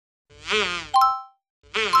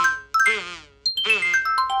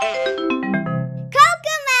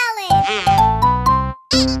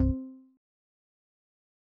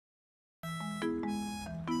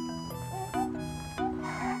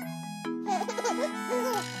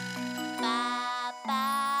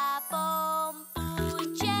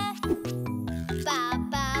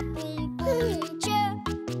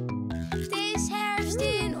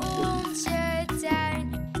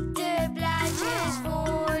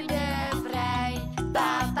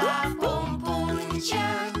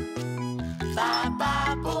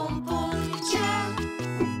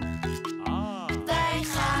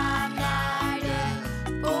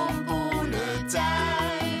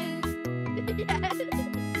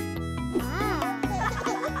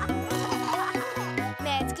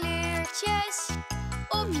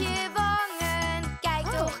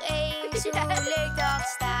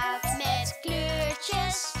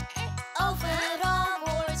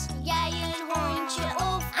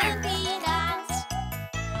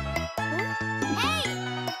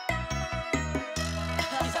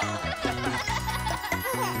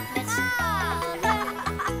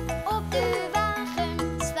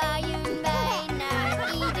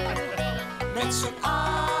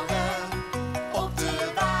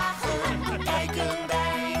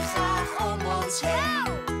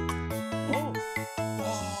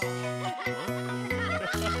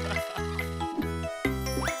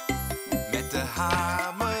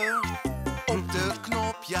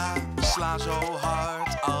Sla zo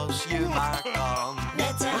hard als je maar kan.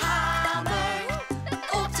 Met de hamer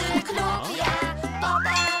op de knop, ja.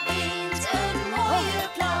 Papa wint een mooie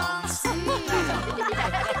plant.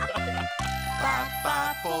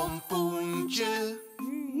 Papa pompoentje,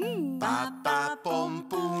 papa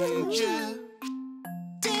pompoentje.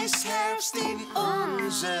 Het is herfst in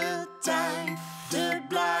onze tuin. De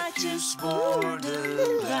blaadjes worden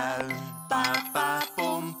bruin. Papa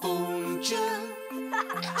pompoentje.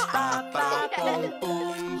 Papa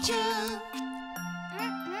pompoentje,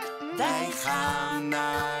 wij gaan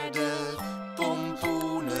naar de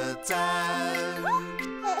pompoenentuin.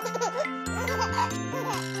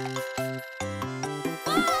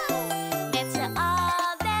 Met z'n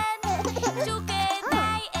allen zoeken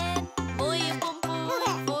wij een mooie pompoen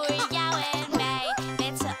voor jou en mij.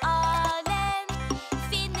 Met z'n allen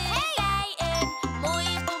vinden wij een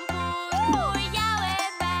mooie pompoen voor jou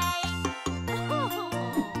en mij.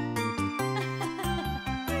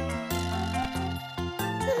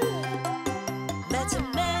 Met een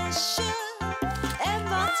mesje en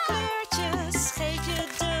wat kleurtjes geef je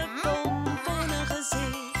de pompoen een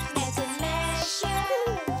gezicht. Met een mesje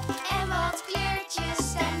en wat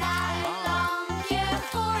kleurtjes, daarna een lampje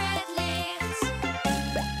voor het licht.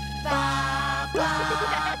 Papa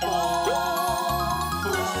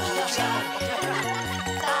pompoentje,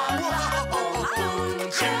 papa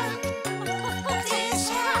pompoentje. Het is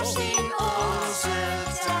herfst in onze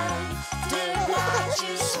tuin, de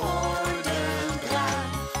blaadjes worden bruin.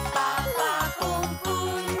 Papa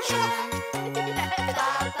pompoentje,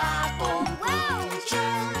 papa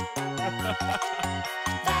pompoentje.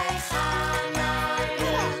 Wij gaan naar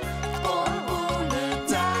de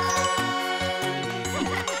pompoenentuin.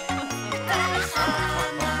 Wij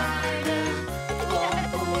gaan naar de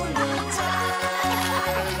pompoenentuin.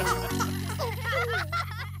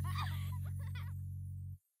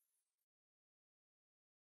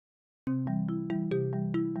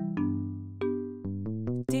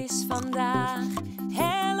 Het is vandaag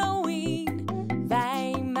Halloween,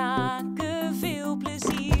 wij maken veel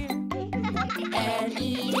plezier. En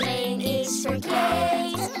iedereen is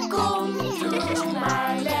verkleed, kom doe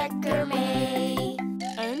maar lekker mee.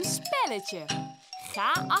 Een spelletje.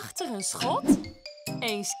 Ga achter een schot,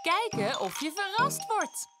 eens kijken of je verrast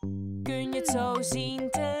wordt. Kun je het zo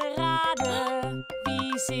zien te raden?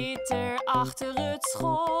 Wie zit er achter het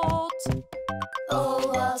schot? Oh,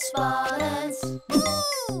 wat spannend.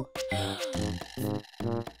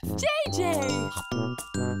 JJ!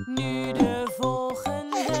 Nu de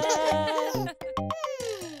volgende.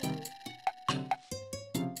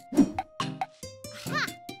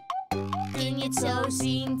 Kun je het zo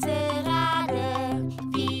zien te raden?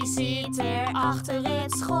 Wie zit er achter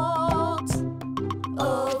het schot?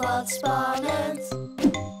 Oh, wat spannend.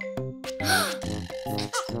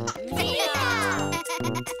 Ja!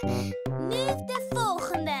 Nu de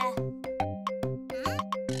volgende.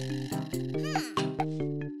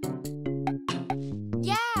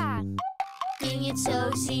 Ja! Kun je het zo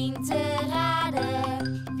zien te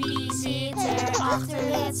raden? Wie zit er achter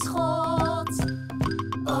het schot?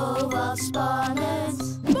 Oh, wat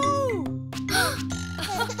spannend. Boe!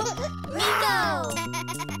 Nico!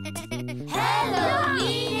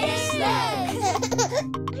 Halloween is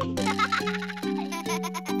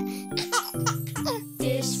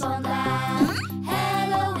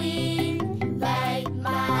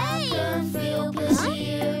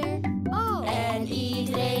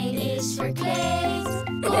is verkleed.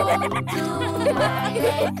 Kom, doe maar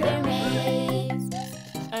lekker mee.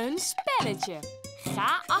 Een spelletje.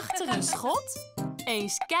 Ga achter een schot.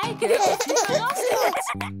 Eens kijken of je verrast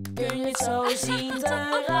wordt. Kun je het zo zien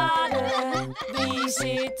te raden? Wie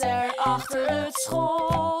zit er achter het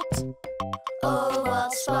schot? Oh,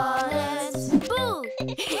 wat spannend. Boe!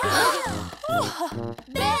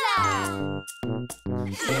 Bella!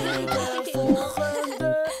 Wie de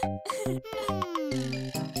volgende?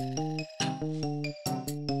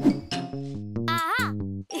 Aha!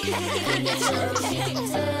 Kun je zo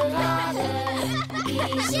zien te raden?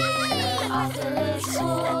 Wie zit er achter het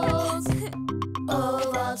schot? Oh,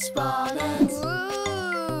 wat spannend.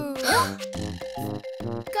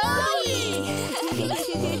 Koning!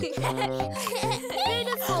 Nu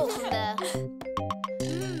de volgende.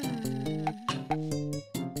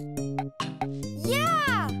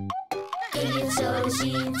 Ja! Kun je het zo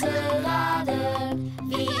zien te raden?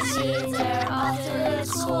 Wie zit er achter het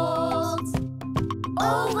schot?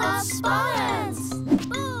 Oh, wat spannend!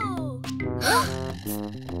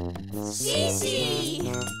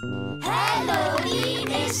 Sisi! Halloween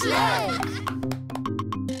is leuk!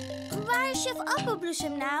 Waar is juf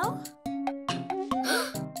Appelbloesem nou?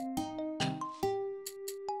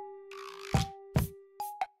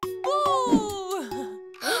 Boe!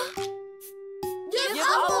 Juf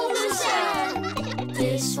Appelbloesem! Het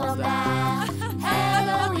is vandaag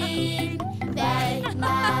Halloween. Wij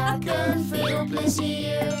maken veel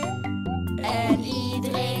plezier. En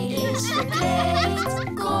iedereen is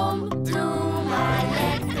verkleed. Kom, doe maar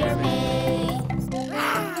lekker mee.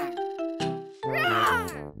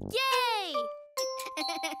 Yay!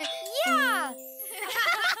 Ja!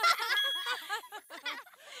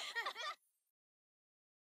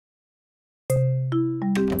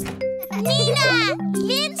 Nina,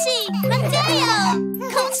 Lindsay, Matteo,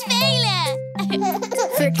 kom spelen!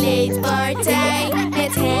 Verkleedpartij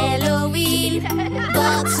met Halloween.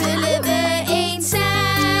 Wat zullen we eens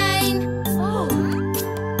zijn?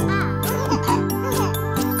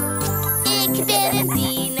 Ik ben een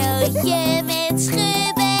dinootje met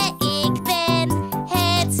schubben. Ik ben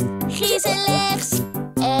het griezeligst.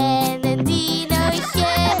 En een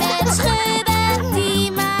dinootje met schubben,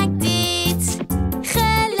 die maakt dit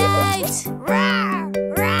geluid. Raar,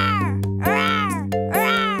 raar, raar,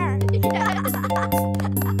 raar.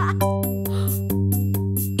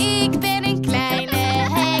 Ik ben een kleine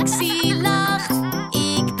heks die lacht.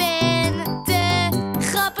 Ik ben de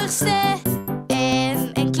grappigste. En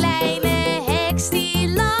een kleine heks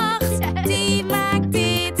die lacht, die maakt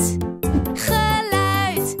dit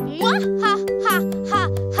geluid.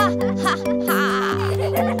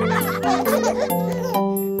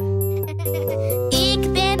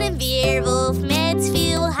 Ik ben een weerwolf met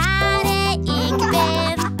veel haren. Ik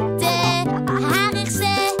ben de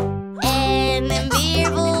harigste. En een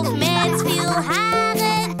weerwolf met veel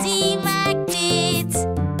haren, die maakt dit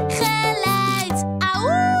geluid. Auw!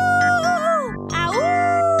 Auw!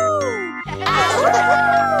 Auw!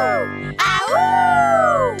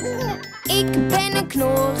 Auw! Ik ben een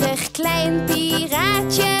knorrig klein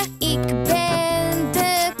piraatje. Ik ben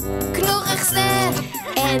de knorrigste.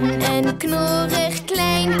 En een knorrig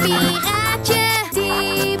klein piraatje,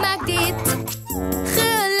 die maakt dit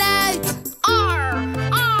geluid. Ar,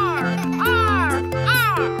 ar, ar,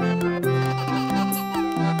 ar.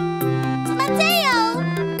 Matteo!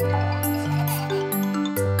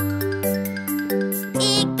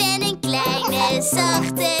 Ik ben een kleine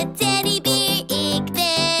zachte teddybeer. Ik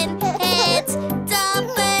ben het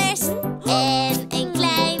dapperst. En een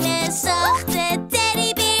kleine zachte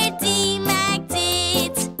teddybeer, die maakt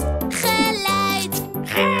dit geluid.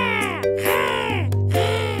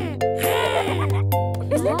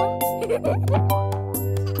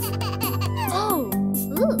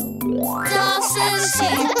 Dat is een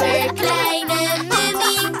superkleine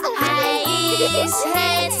mummie. Hij is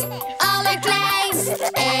het allerkleinst.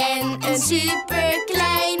 En een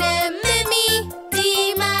superkleine mummie,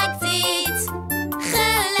 die maakt dit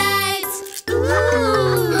geluid. Oeh,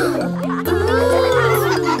 oeh,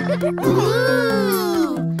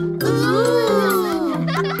 oeh.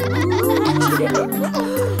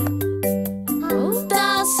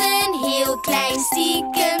 Dat is een heel klein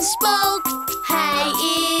stiekem spook. Hij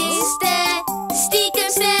is de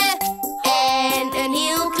stiekemste. En een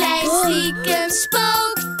heel klein stiekem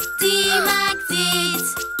spook, die maakt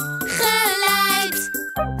dit geluid.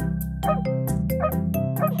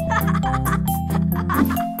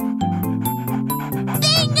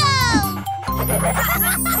 Bingo!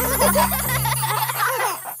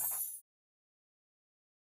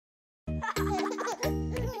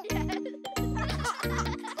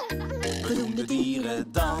 We doen de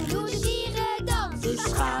dieren dan.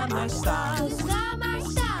 ga maar staan.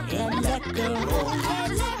 Ren lekker rond.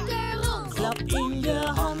 Klap in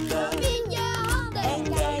je handen.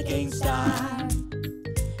 En kijk eens daar.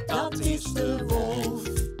 Dat is de wolf.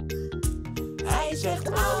 Hij zegt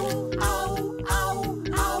au, au, au,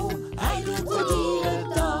 au. Hij doet de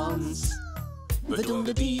dierendans. We doen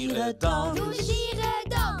de dierendans.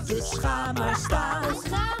 Dus ga maar staan.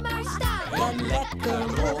 Ren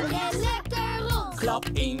lekker rond. Klap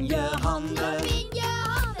in je handen.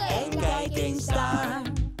 En kijk eens daar.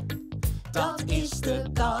 Dat is de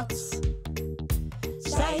kat.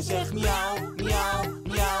 Zij zegt miauw, miauw,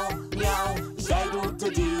 miauw, miauw. Zij doet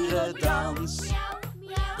de dierendans.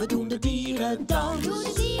 We doen de dierendans.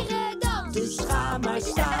 Dus ga maar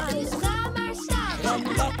staan.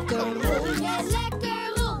 Ren lekker rond.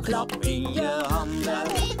 Klap in je handen.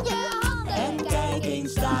 En kijk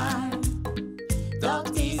eens daar.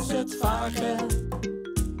 Dat is het varken.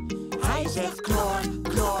 Hij zegt knor,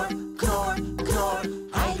 knor, knor, knor.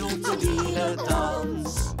 Hij doet de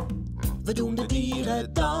dierendans. We doen de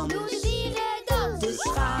dierendans. Dus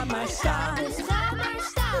ga maar staan.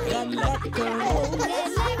 Ren lekker rond.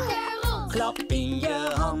 Klap in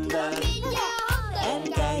je handen.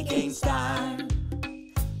 En kijk eens daar.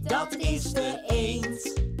 Dat is de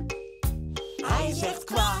eend. Hij zegt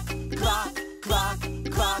kwak, kwak, kwak,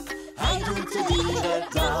 kwak. Hij doet de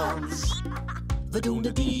dierendans. We doen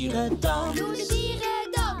de dierendans.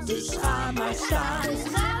 Dus ga maar staan.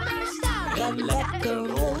 Ren lekker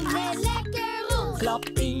rond. Klap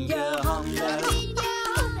in je handen.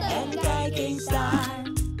 En kijk eens daar.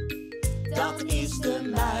 Dat is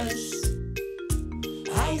de muis.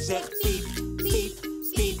 Hij zegt piep, piep,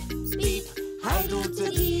 piep, piep. Hij doet de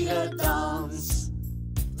dierendans.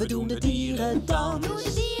 We doen de dierendans.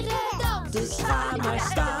 Dus ga maar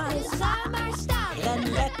staan.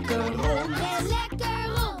 Ren lekker rond.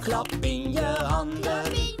 Klap in je handen.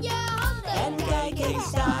 En kijk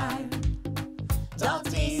eens daar. Dat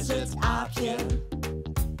is het aapje.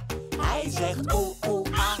 Hij zegt oeh, oeh,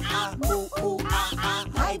 ah, ah, oeh, oeh, ah, ah.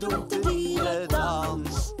 Hij doet de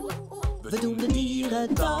dierendans. We doen de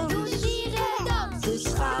dierendans. Dus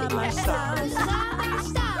ga maar staan.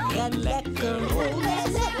 Ren lekker rond.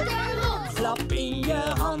 Klap in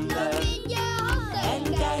je handen. En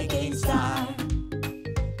kijk eens daar.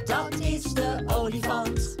 Dat is de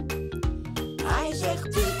olifant. Hij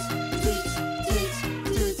zegt tut, tut,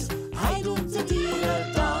 tut, tut. Hij doet de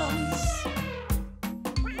dierendans.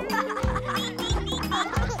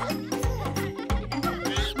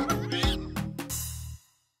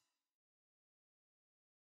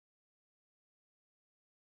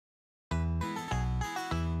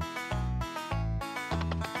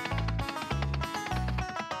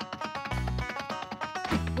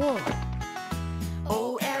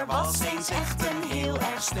 Oh, er was eens echt een heel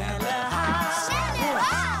erg snelle haas.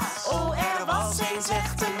 Oh, er was eens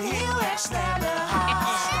echt een heel erg snelle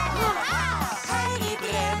haas. Hij liep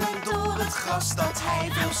rennend door het gras dat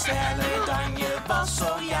hij veel sneller dan je was.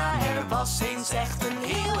 Oh ja, er was eens echt een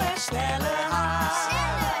heel erg snelle haas.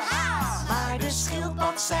 Maar de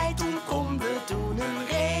schildpad zei toen kom we doen een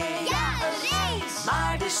race. Ja, een race.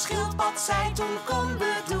 Maar de schildpad zei toen kom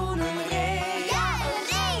we doen een race. Ja, een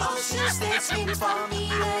race. Als je steeds wint van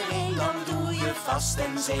iedereen, dan doe je vast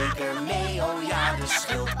en zeker mee. Oh ja, de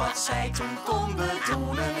schildpad zei toen kom we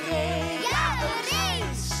doen een race. Ja, een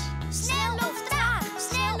race. Snel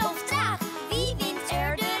of traag, wie wint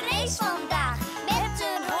er de race vandaag? Met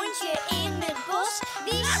een hondje in het bos,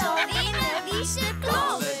 wie zal winnen, wie is de klos?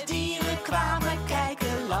 Alle dieren kwamen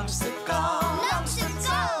kijken langs de kant. Langs de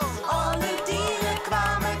kant. Alle dieren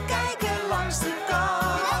kwamen kijken langs de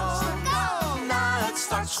kant. Langs de kant. Na het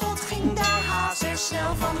startschot ging de haas er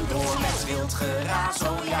snel vandoor met wild geraas.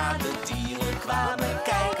 Oh ja, de dieren kwamen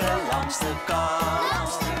kijken langs de kant.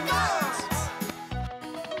 Langs de kant.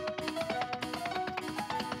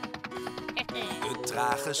 De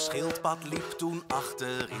trage schildpad liep toen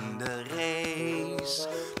achter in de race.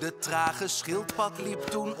 De trage schildpad liep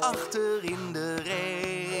toen achter in de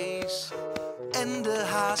race. En de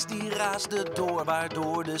haas die raasde door,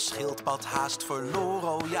 waardoor de schildpad haast verloor.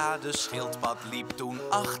 Oh ja, de schildpad liep toen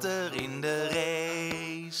achter in de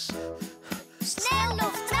race. Snel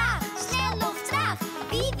of traag,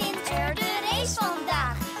 wie wint er de race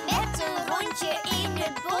vandaag? Met een hondje in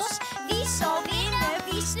het bos, wie zal winnen,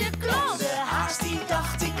 wie is de klos? De haas die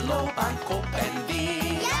dacht ik loop aan kop en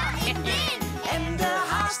weer. Ja, ik win. En de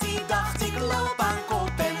haas die dacht ik loop aan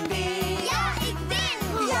kop en weer. Ja, ik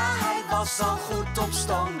win. Ja, hij was al goed op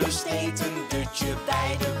stoom, dus deed een dutje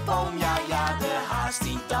bij de boom. Ja, ja, de haas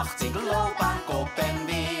die dacht ik loop aan kop en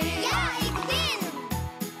weer. Ja, ik win.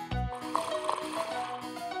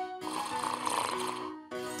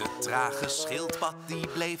 De trage schildpad die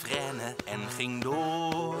bleef rennen en ging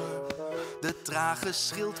door. De trage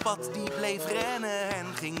schildpad die bleef rennen en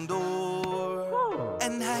ging door.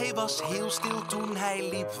 En hij was heel stil toen hij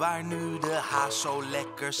liep, waar nu de haas zo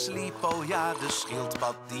lekker sliep. Oh ja, de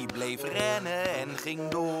schildpad die bleef rennen en ging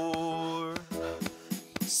door.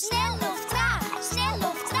 Snel of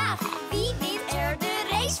traag, wie wint er de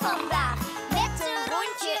race vandaag? Met een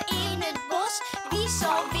rondje in het bos, wie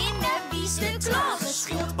zal winnen, wie is de klas? De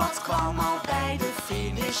schildpad kwam al bij de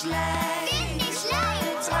finishlijn. Finishlijn!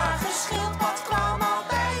 De trage schildpad kwam al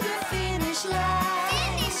bij de finishlijn.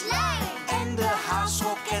 Finishlijn! En de haas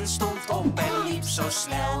schrok en stond op en liep zo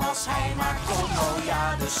snel als hij maar kon. Oh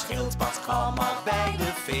ja, de schildpad kwam al bij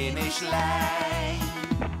de finishlijn.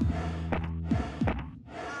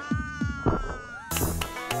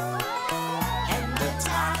 En de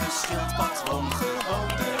trage schildpad won gewoon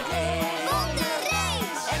de race. Won de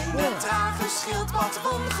race! En de trage schildpad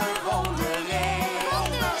won gewoon de race. Won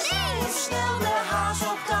de race! Hoe snel de haas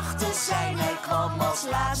op dacht te zijn, hij kwam als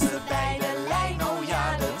laatste bij de lijn. Oh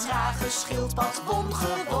ja, de trage schildpad won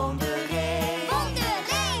gewoon de race. Won de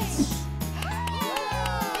race!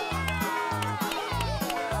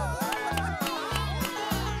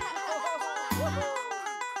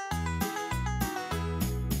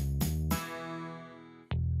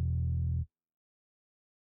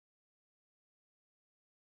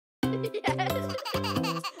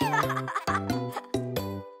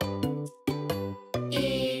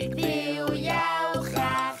 Ik wil jou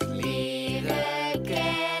graag leren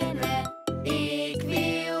kennen. Ik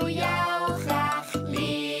wil jou graag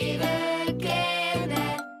leren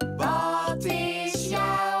kennen. Wat is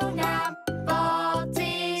jouw naam? Wat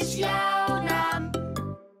is jouw naam?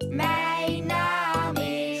 Mijn naam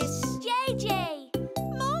is... JJ!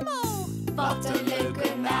 Momo! Wat een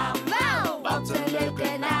leuke naam. Wauw! Wat een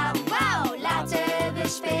leuke naam. Wauw! Laten we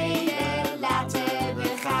spelen, laten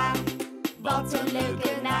we gaan. Wat een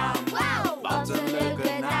leuke naam. Wauw! Wat een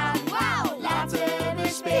leuke naam. Wauw! Laten we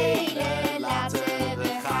spelen, laten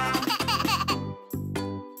we gaan.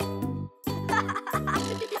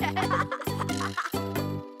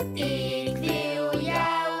 Ik wil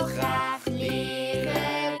jou graag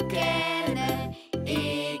leren kennen.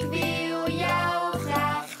 Ik wil jou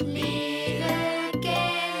graag leren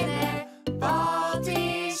kennen. Wat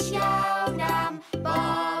is jouw naam?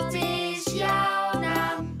 Wat is jouw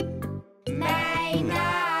naam? Mijn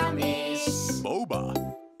naam is... Boba.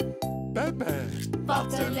 Pepe.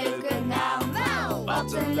 Wat een leuke naam. Wauw!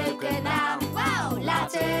 Wat een leuke naam. Wauw!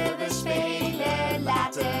 Laten we spelen,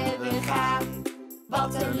 laten we gaan.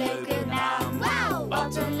 Wat een leuke naam. Wauw!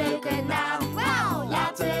 Wat een leuke naam. Wauw!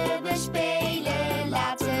 Laten we spelen,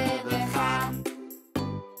 laten we gaan.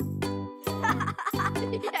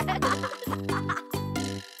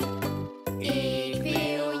 Ik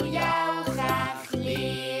wil jou graag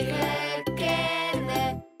leren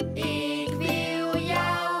kennen. Ik wil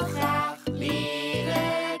jou graag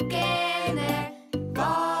leren kennen.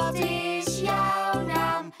 Wat is jouw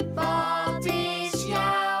naam? Wat is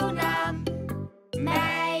jouw naam?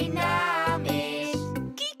 Mijn naam is...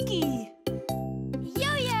 Kiki!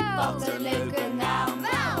 Jojo! Wat een leuke naam.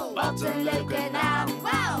 Wauw! Wat een leuke naam.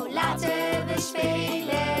 Wauw! Laten we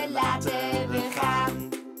spelen, laten we gaan.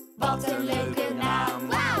 Wat een leuke naam.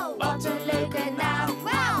 Wauw! Wat een leuke naam.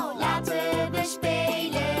 Wauw! Laten we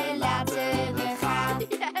spelen, laten we gaan.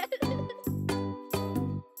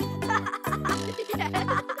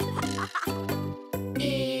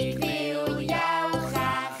 Ik wil jou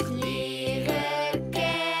graag leren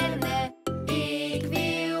kennen. Ik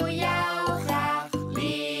wil jou graag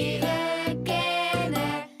leren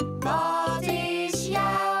kennen. Wat is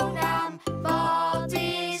jouw naam? Wat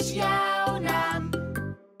is jouw naam?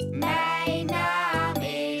 Mijn naam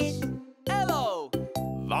is... Hallo.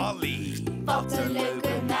 Wally. Wat een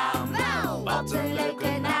leuke naam. Wauw! Wat een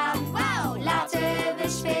leuke naam. Wauw! Laten we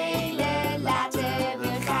spelen, laten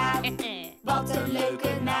we gaan. Wat een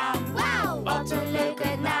leuke naam. Wauw! Wat een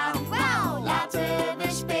leuke naam. Wauw! Laten we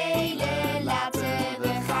spelen, laten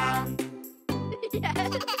we gaan.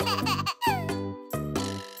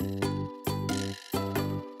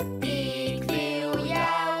 Ik wil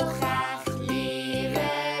jou graag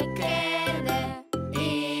leren kennen.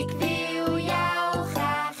 Ik wil jou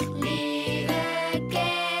graag leren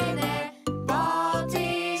kennen. Wat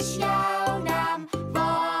is jouw naam?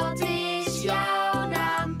 Wat is jouw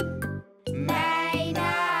naam? Mijn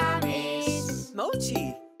naam is...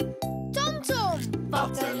 Mochi. TomTom!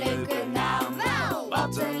 Wat een leuke naam. Wauw!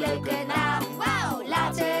 Wat een leuke naam. Wauw!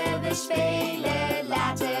 Laten we spelen,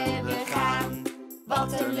 laten we gaan.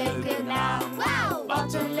 Wat een leuke naam. Wauw!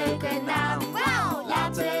 Wat een leuke naam. Wauw!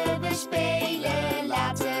 Laten we spelen,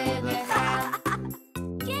 laten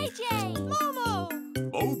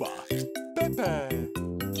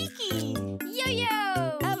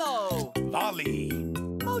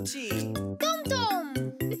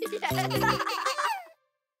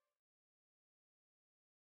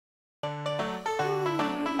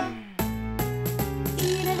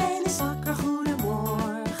Iedereen is wakker,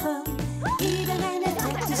 goedemorgen. Iedereen heeft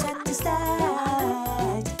trek, dus het is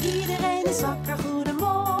tijd. Iedereen is wakker,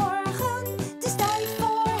 goedemorgen. Het is tijd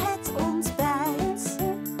voor het ontbijt.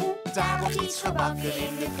 Daar wordt iets gebakken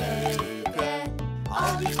in de keuken.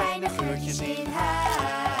 Al die fijne geurtjes in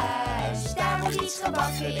huis. Daar wordt iets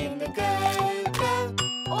gebakken in de keuken.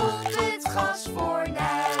 Op het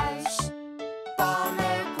gasfornuis.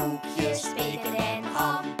 Pannenkoekjes, bacon en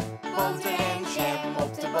ham. Boter en jam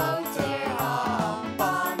op de boterham.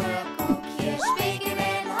 Pannenkoekjes, bacon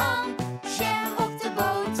en ham. Jam op de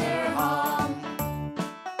boterham.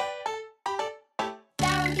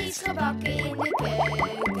 Daar wordt iets gebakken in de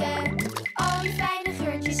keuken. Al die fijne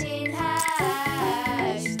geurtjes in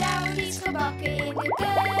huis. Daar wordt iets gebakken in de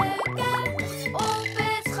keuken. Op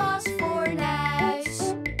het gasfornuis.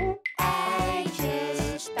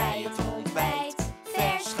 Eitjes bij het ontbijt.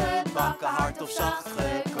 Vers gebakken, hard of zacht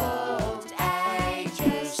gekookt.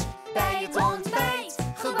 Eitjes bij het ontbijt.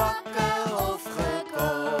 Gebakken of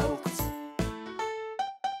gekookt.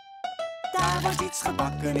 Daar wordt iets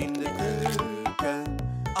gebakken in de keuken.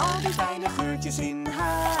 Al die fijne geurtjes in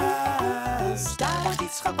huis. Daar wordt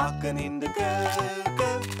iets gebakken in de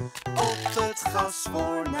keuken. Op het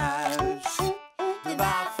gasfornuis. De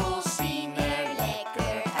wafels zien er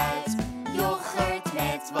lekker uit. Yoghurt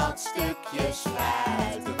met wat stukjes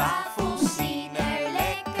fruit. De wafels zien er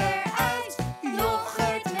lekker uit.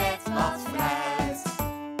 Yoghurt met wat fruit.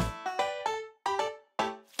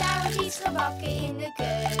 Daar wordt iets gebakken in de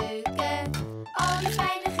keuken. Al die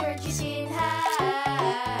fijne geurtjes in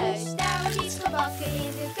huis. Daar wordt iets gebakken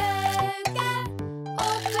in de keuken.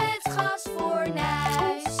 Op het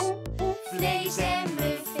gasfornuis. Vlees en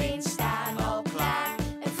muffins staan al klaar.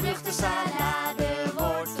 Een vruchtensalade,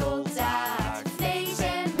 worteltaart. Vlees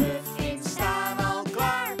en muffins staan al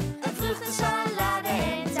klaar. Een vruchtensalade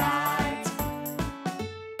en taart.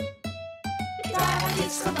 Daar wordt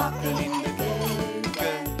iets gebakken in de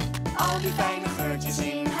keuken. Al die fijne geurtjes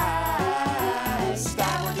in huis.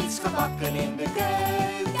 Daar wordt iets gebakken in de keuken.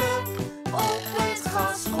 Op het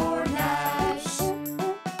gasfornuis.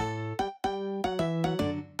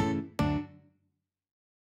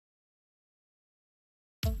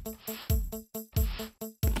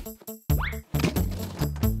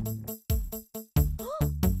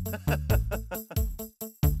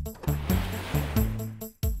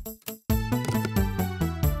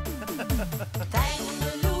 Wij doen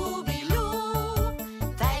de Loebie Loe.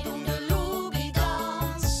 Wij doen de Loebie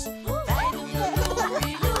dans. Wij doen de Loebie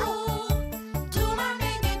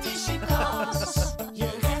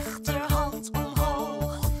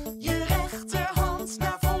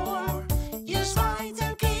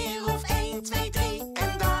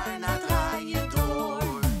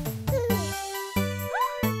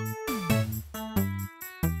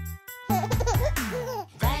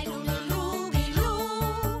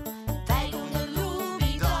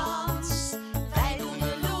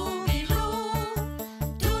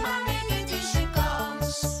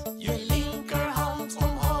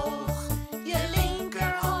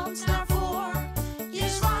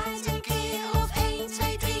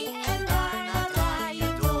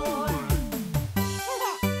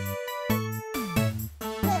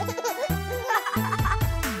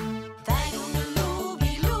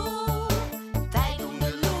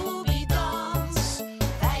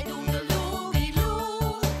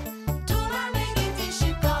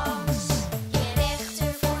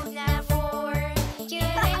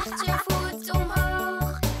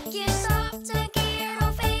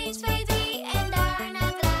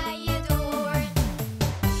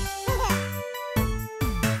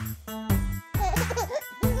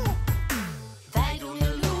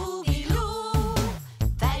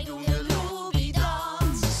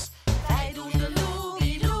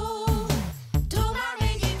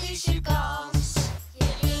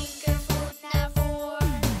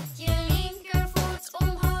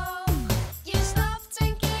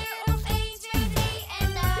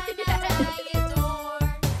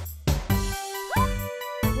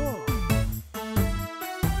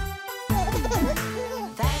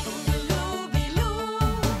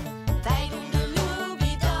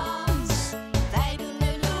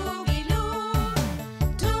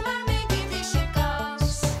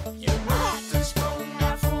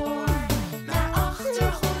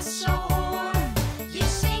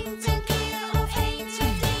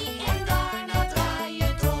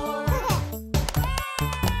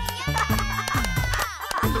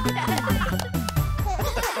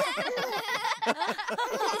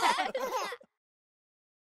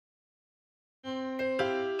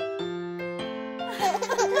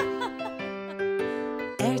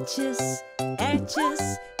Ertjes,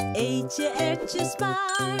 ertjes, eet je ertjes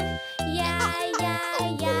maar. Ja, ja,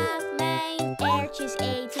 ja, mijn ertjes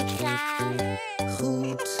eet ik graag.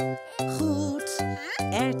 Goed, goed,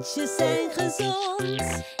 ertjes zijn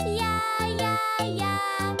gezond. Ja, ja, ja,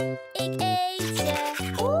 ik eet ze.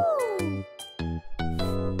 Oeh.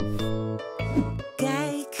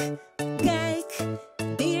 Kijk, kijk,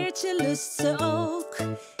 Beertje lust ze ook.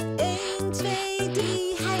 1, 2,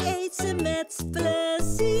 3, hij eet ze met plezier.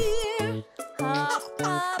 Hap,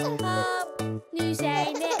 hap, hap, nu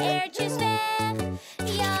zijn de ertjes weg.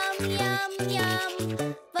 Jam, jam, jam,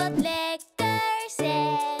 wat lekker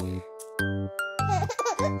zeg.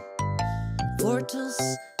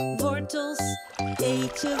 Wortels, wortels,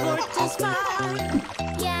 eet je wortels maar.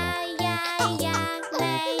 Ja, ja, ja,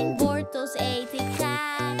 mijn wortels eet ik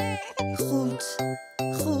graag. Goed,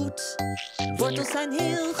 goed, wortels zijn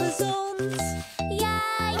heel gezond. Ja,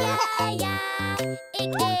 ja, ja,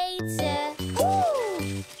 ik eet ze.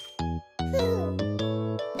 Oeh.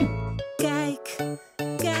 Kijk,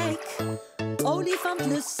 kijk, olifant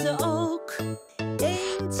lust ze ook.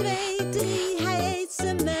 1, 2, 3, hij eet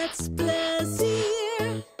ze met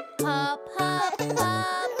plezier. Hap, hap,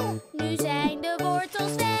 hap, nu zijn de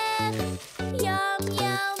wortels weg. Jam,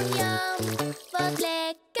 jam, jam, wat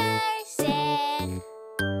lekker zeg.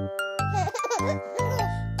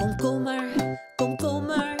 Komkommer,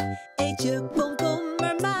 komkommer, eet je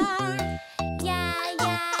komkommer maar. Ja,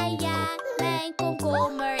 ja, ja, mijn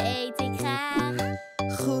komkommer eet ik graag.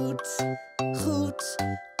 Goed, goed,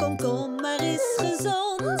 komkommer is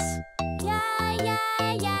gezond. Ja,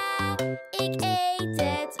 ja, ja, ik eet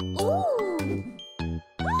het. Oeh.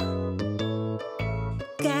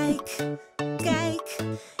 Kijk, kijk,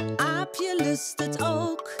 aapje lust het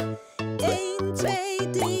ook. 1, 2,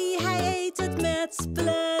 3, hij eet het met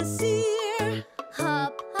plezier.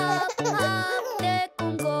 Hap, hap, hap, de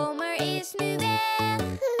komkommer is nu weg.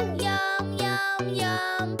 Jam, jam,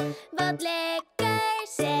 jam, wat lekker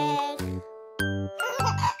zeg.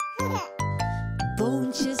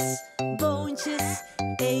 Boontjes, boontjes,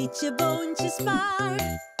 eet je boontjes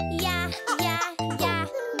maar. Ja, ja, ja,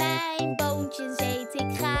 mijn boontjes eet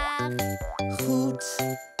ik graag. Goed,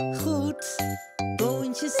 goed,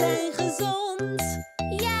 boontjes zijn gezond.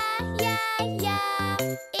 Ja, ja, ja,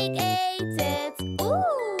 ik eet het.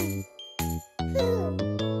 Oeh.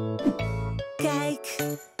 Kijk,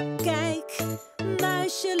 kijk,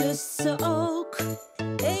 muisje lust ze ook.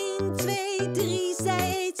 1, 2, 3,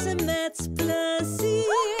 zij eet ze met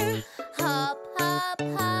plezier. Hap, hap,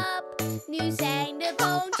 hap, nu zijn de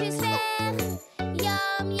boontjes weg.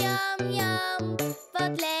 Jam, jam, jam, wat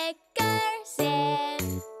lekker zeg.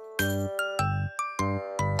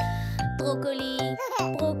 Broccoli,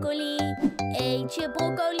 broccoli, eet je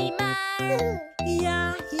broccoli maar.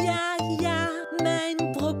 Ja, ja, ja,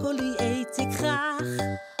 mijn broccoli eet ik graag.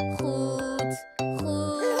 Goed,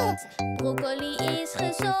 goed, broccoli is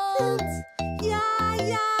gezond. Ja,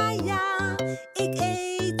 ja, ja, ik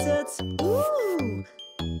eet het. Oeh.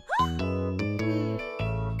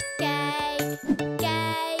 Kijk,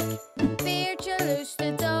 kijk, Beertje lust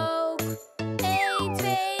het ook. 1,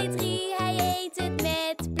 2, 3, hij eet het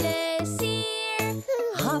met plezier.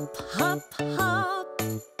 Hap, hap, hap,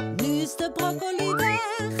 nu is de broccoli weg.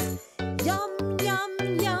 Jam,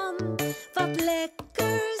 jam, jam, wat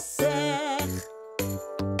lekker zeg.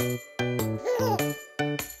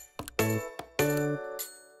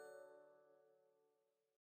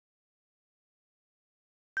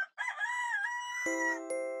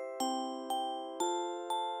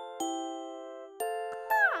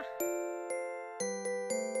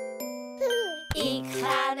 Ik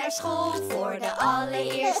ga naar school voor de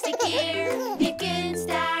allereerste keer. Je kunt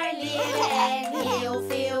daar leren en heel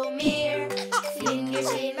veel meer.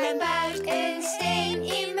 Vlinders in mijn buik, een steen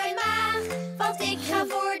in mijn maag. Want ik ga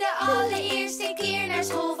voor de allereerste keer naar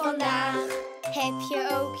school vandaag. Heb je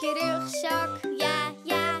ook je rugzak? Ja,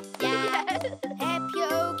 ja, ja. Heb je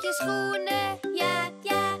ook je schoenen? Ja,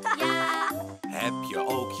 ja, ja. Heb je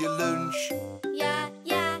ook je lunch? Ja,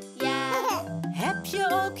 ja, ja. Heb je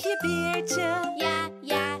ook je beertje? Ja,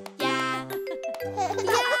 ja, ja.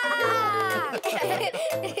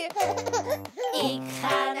 Ik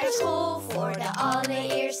ga naar school voor de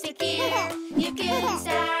allereerste keer. Je kunt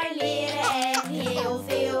daar leren en heel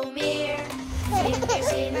veel meer.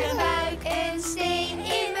 Vlinders in mijn buik, een steen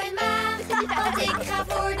in mijn maag. Want ik ga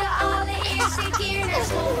voor de allereerste keer naar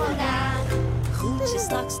school vandaag. Groet je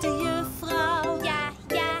straks de juffrouw. Ja,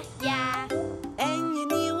 ja, ja. En je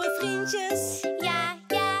nieuwe vriendjes. Ja,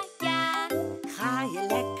 ja, ja. Ga je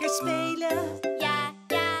lekker spelen? Ja,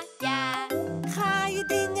 ja, ja. Ga je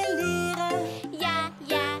dingen leren? Ja,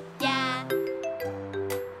 ja, ja.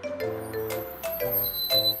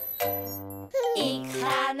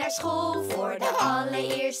 naar school voor de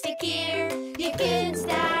allereerste keer. Je kunt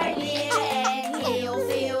daar leren en heel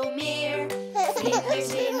veel meer.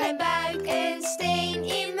 Vlinders in mijn buik, een steen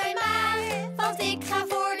in mijn maag. Want ik ga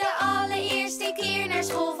voor de allereerste keer naar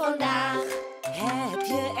school vandaag. Heb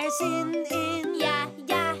je er zin in? Ja,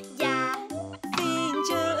 ja, ja. Vind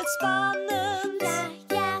je het spannend? Ja,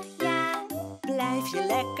 ja, ja. Blijf je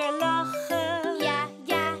lekker lachen? Ja,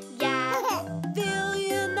 ja, ja. Wil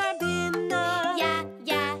je naar binnen? Ja,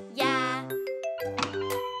 ja, ja.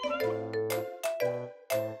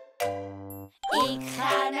 Ik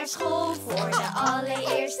ga naar school voor de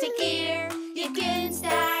allereerste keer. Je kunt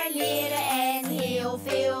daar leren en heel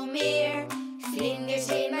veel meer. Vlinders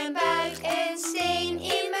in mijn buik, een steen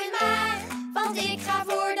in mijn maag. Want ik ga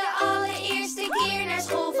voor de allereerste keer naar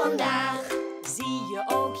school vandaag. Zie je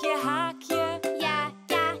ook je haakje? Ja,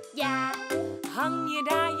 ja, ja. Hang je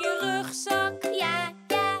daar je rugzak? Ja,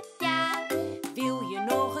 ja, ja. Wil je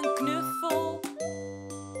nog een knuffel?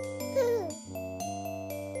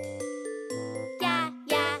 Ja,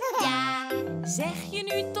 ja, ja. Zeg je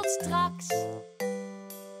nu tot straks?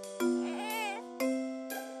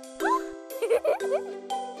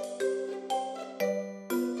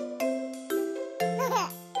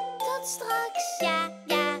 Tot straks. Ja,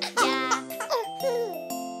 ja, ja.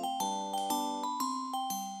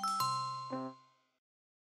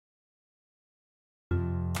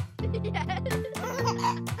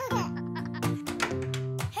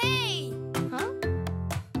 Hey!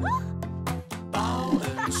 Bouw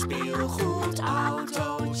een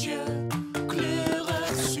speelgoedautootje,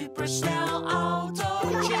 kleurig supersnel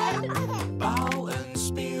autootje. Bouw een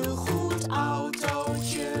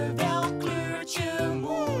speelgoedautootje, welk kleurtje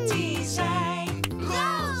moet die zijn?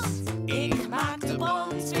 Rood! Ik maak de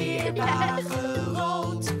brandweerwagen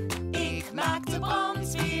rood. Ik maak de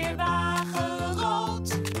brandweerwagen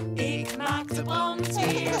rood. Ik maak de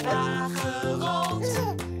brandweerwagen rood.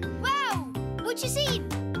 Wauw, moet je zien.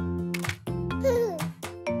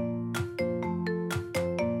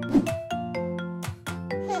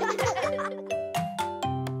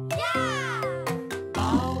 Ja!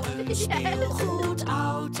 Bouw een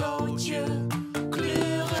speelgoedautootje,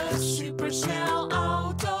 kleurig supersnel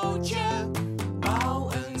autootje. Bouw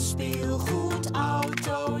een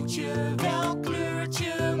speelgoedautootje, welk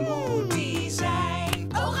kleurtje moet die zijn?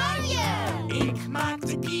 Oranje! Ik maak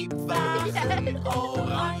de kiepwagen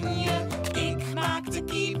oranje. Ik maak de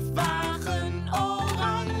kiepwagen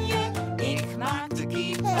oranje. Ik maak de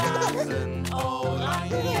kiepwagen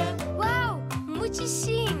oranje. Wauw, moet je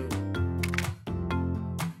zien.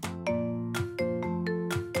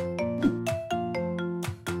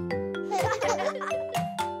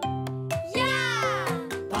 Ja!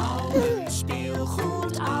 Bouw een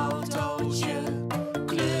speelgoedautootje,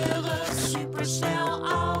 kleurig supersnel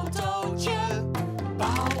autootje.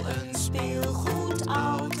 Bouw een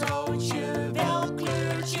speelgoedautootje, welk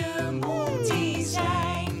kleurtje moet die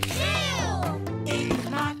zijn? Geel! Ik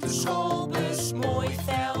maak de schoolbus mooi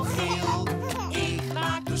felgeel. Ik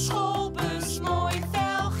maak de schoolbus mooi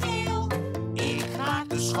felgeel. Ik maak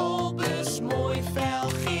de schoolbus mooi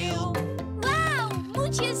felgeel. Wauw,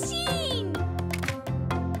 moet je zien.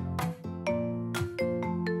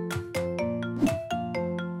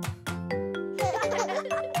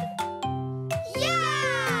 Ja!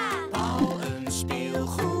 Bouw een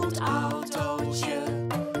speelgoedautootje,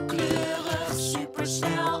 kleurig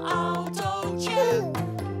supersnel autootje.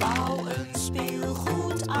 Bouw een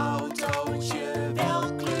speelgoedautootje,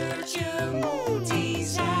 welk kleurtje moet die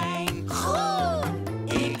zijn? Groen!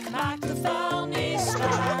 Ik maak de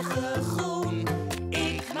vuilniswagen groen.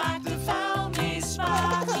 Ik maak de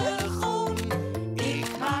vuilniswagen groen.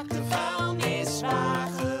 Ik maak de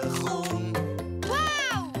vuilniswagen groen.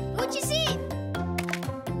 Wauw, moet je zien.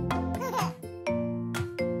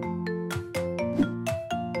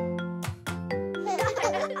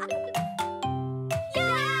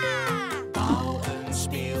 Ja! Bouw een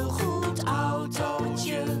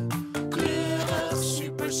speelgoedautootje, kleurig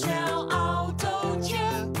supersnel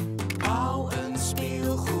autootje. Bouw een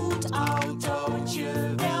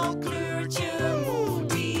speelgoedautootje, welk kleurtje moet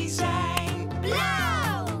die zijn?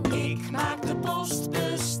 Blauw! Ik maak de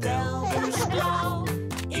postbestelbus blauw.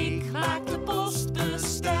 Ik maak de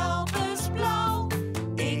postbestelbus blauw.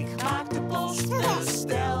 Ik maak de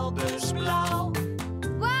postbestelbus blauw.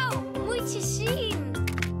 Wauw, moet je zien.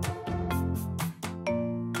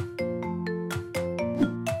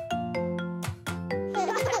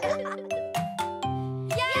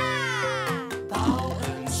 Ja! Bouw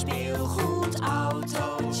een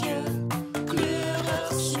speelgoedautootje,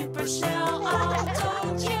 kleurig supersnel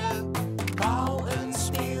autootje. Bouw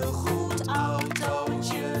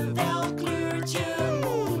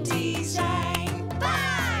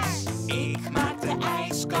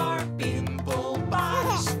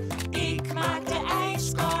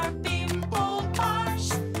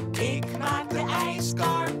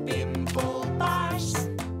ijskar, pimpelpaars.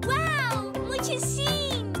 Wauw, moet je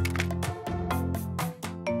zien!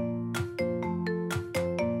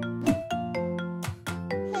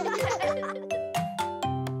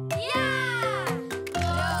 Ja!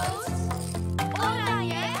 Rood,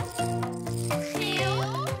 oranje,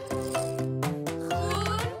 geel,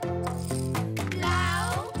 groen,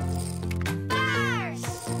 blauw, paars.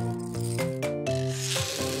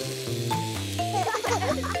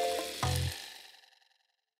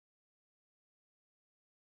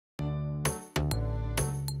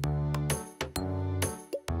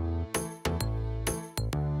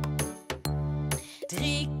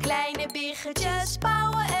 3 kleine biggetjes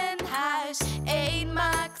bouwen een huis. 1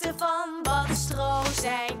 maakte van wat stro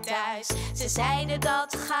zijn thuis. Ze zeiden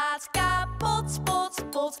dat gaat kapot, pot,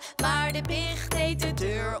 pot. Maar de big deed de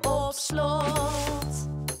deur op slot.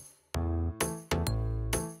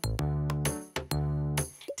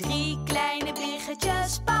 3 kleine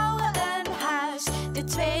biggetjes bouwen een huis. De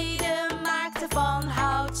tweede maakte van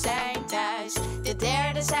hout zijn thuis. De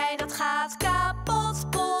derde zei dat gaat kapot,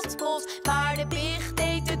 pot, pot. Maar de big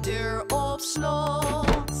deed de deur op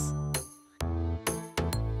slot.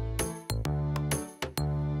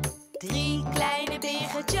 3 kleine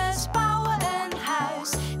biggetjes bouwen een huis.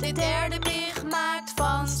 De derde big maakt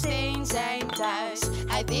van steen zijn thuis.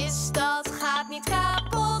 Hij wist dat gaat niet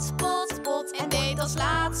kapot, pot, pot. En deed als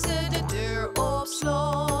laatste de deur op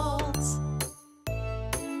slot.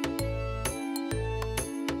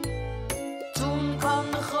 Toen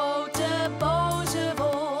kwam de grote boze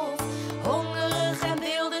wolf, hongerig en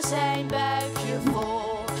wilde zijn buikje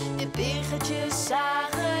vol. De biggetjes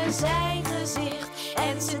zagen zijn gezicht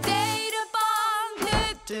en ze deden bang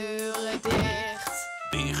de deuren dicht.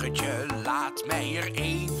 Biggetje, laat mij er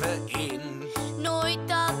even in. Nooit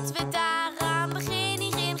dat we daaraan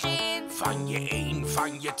beginnen, geen. Van je 1,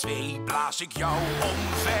 van je 2 blaas ik jou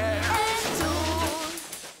omver. En toen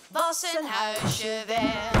was zijn huisje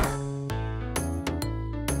weg.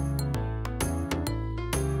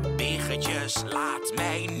 Biggetjes, laat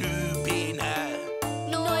mij nu binnen.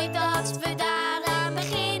 Nooit dat we daaraan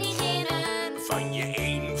beginnen. Van je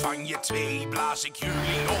 1, van je 2 blaas ik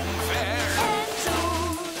jullie omver. En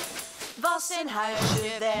toen was zijn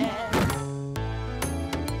huisje weg.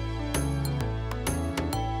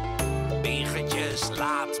 Biggetjes,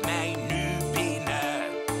 laat mij nu binnen.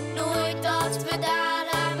 Nooit dat we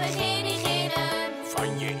daaraan beginnen.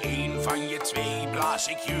 Van je 1, van je 2 blaas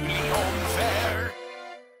ik jullie omver.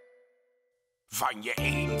 Van je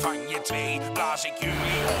 1, van je 2 blaas ik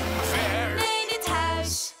jullie omver. Nee, dit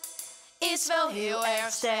huis is wel heel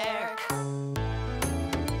erg sterk.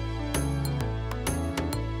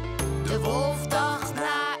 De wolf dacht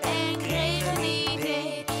na en kreeg een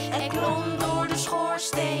idee. Hij klom door de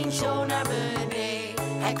schoorsteen zo naar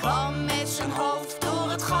beneden. Hij kwam met zijn hoofd door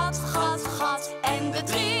het gat, gat, gat. En de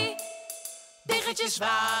 3 biggetjes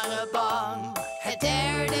waren bang. Het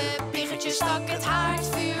derde biggetje stak het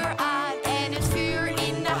haardvuur aan. En het vuur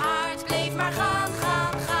in de haard bleef maar gaan,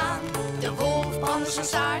 gaan, gaan. De wolf brandde zijn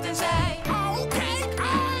staart en zei: Oh, kijk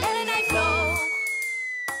uit! en hij vloog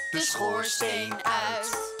de schoorsteen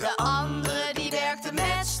uit. De andere die werkte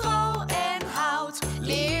met stro en hout.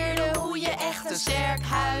 Leerde hoe je echt een sterk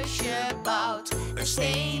huisje bouwt. Een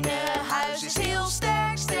stenen huis is heel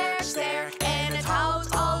sterk, sterk, sterk. En het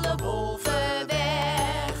houdt alle wolven weg.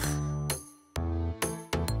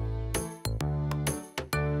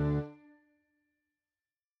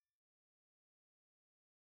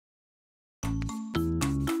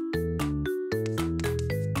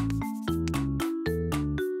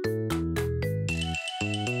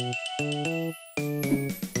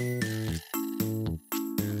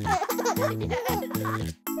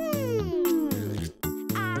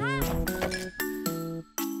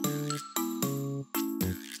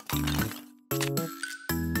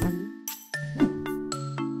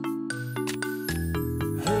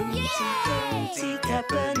 Ik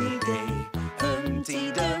heb een idee.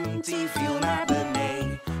 Humpty Dumpty viel naar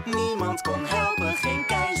beneden. Niemand kon helpen, geen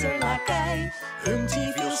keizer lakij.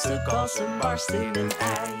 Humpty viel stuk als een barst in een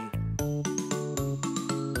ei.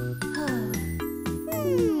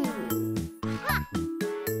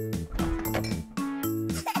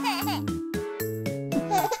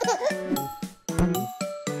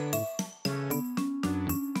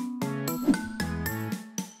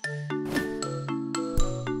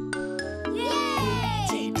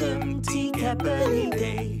 Humpty Dumpty, ik heb een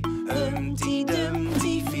idee. Humpty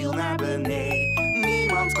Dumpty viel naar beneden.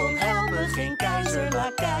 Niemand kon helpen, geen keizer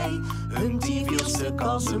lakij. Humpty viel stuk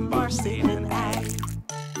als een barst in een ei.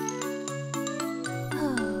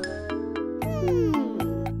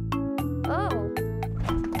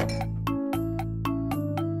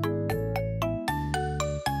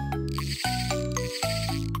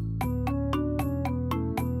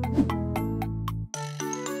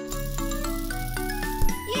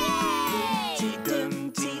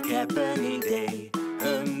 heb een idee.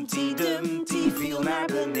 Humpty Dumpty viel naar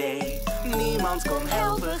beneden. Niemand kon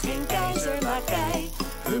helpen, geen keizer, lakij.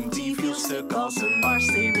 Humpty viel stuk als een barst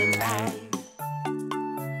in een ei.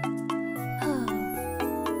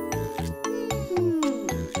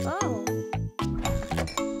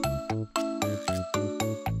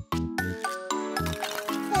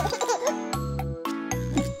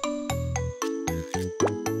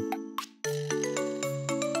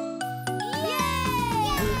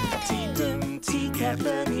 Ik heb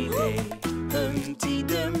een idee. Humpty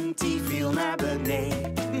Dumpty viel naar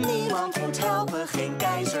beneden. Niemand moet helpen, geen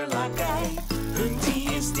keizer, lakij. Humpty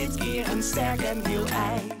is dit keer een sterk en heel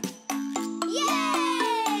ei.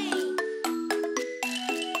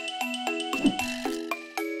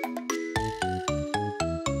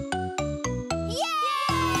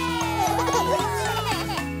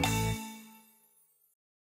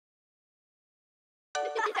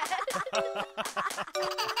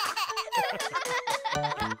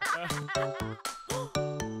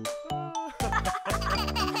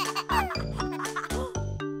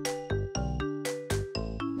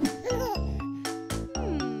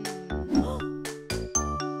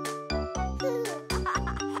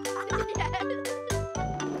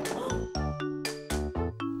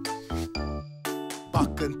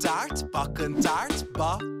 Bak een taart,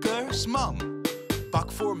 bakkersman.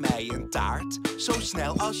 Bak voor mij een taart, zo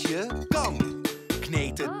snel als je kan.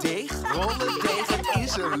 Kneed het deeg, rol het deeg, het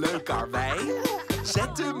is een leuk karwei.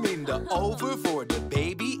 Zet hem in de oven voor de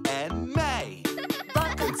baby en mij.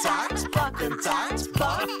 Bak een taart,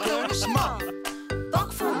 bakkersman.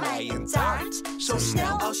 Bak voor mij een taart, zo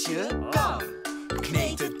snel als je kan.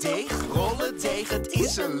 Kneed het deeg, rol het deeg, het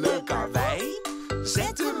is een leuk karwei.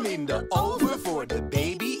 Zet hem in de oven voor de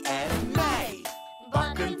baby en mij.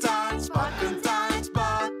 Bak een taart,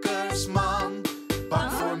 bakkersman.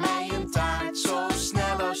 Bak voor mij een taart, zo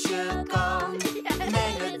snel als je kan.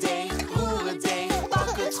 Meng het deeg, roer het deeg,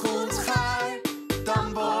 bak het goed gaar.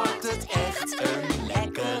 Dan wordt het echt een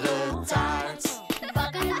lekkere taart.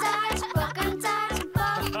 Bak een taart,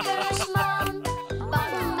 bakkersman. Bak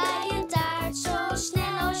voor mij een taart, zo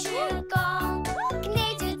snel als je kan.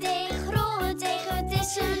 Kneed het deeg, rol het deeg, het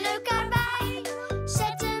is een leuk karwei.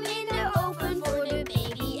 Zet hem in de oven voor de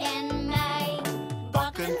baby en mij.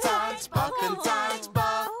 Bak een taart,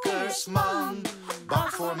 bakkersman.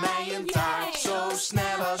 Bak voor mij een taart, zo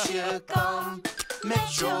snel als je kan. Met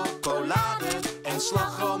chocolade en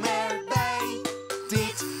slagroom erbij.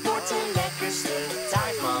 Dit wordt de lekkerste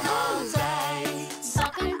taart van altijd.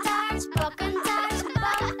 Bak een taart,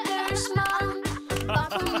 bakkersman.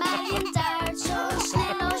 Bak voor mij een taart, zo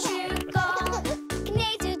snel als je kan.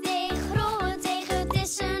 Kneed het deeg, rol het deeg, het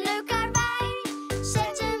is een leuk karwei.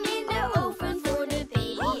 Zet hem in de oven voor de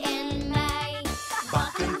baby en mij.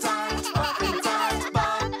 Bak een taart,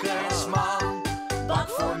 bakkersman. Bak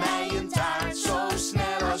voor mij een taart, zo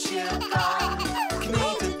snel als je kan.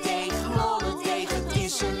 Kneed het deeg, rol het deeg, het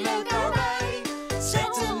is een leuk karwei.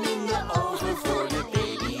 Zet hem in de oven voor de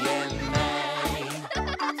baby en mij.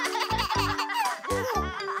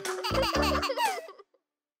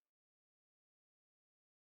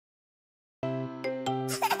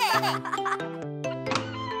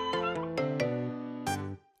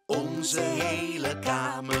 Onze hele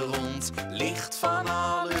kamer rond ligt van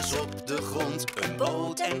alles op de grond. Een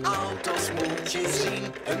boot en auto's moet je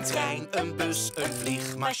zien. Een trein, een bus, een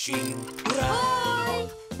vliegmachine.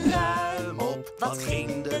 Ruim op, wat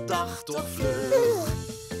ging de dag toch vlug.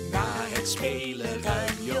 Na het spelen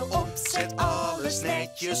ruim je op, zet alles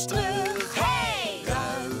netjes terug. Hey!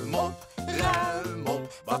 Ruim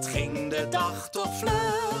op, wat ging de dag toch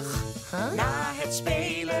vlug. Na het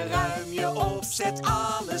spelen ruim je op, zet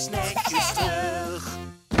alles netjes terug.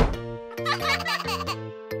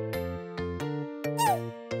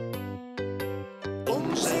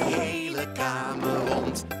 Onze hele kamer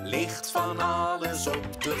rond ligt van alles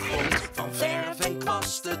op de grond. Van verf en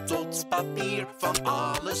kwasten tot papier, van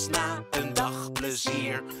alles na een dag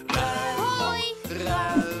plezier.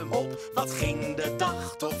 Ruim op, wat ging de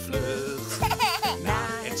dag toch vlug. Na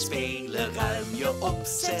het spelen ruim je op,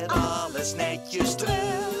 zet alles netjes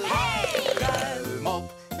terug. Hey!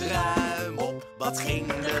 Ruim op, wat ging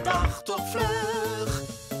de dag toch vlug.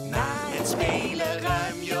 Na het spelen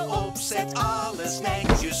ruim je op, zet alles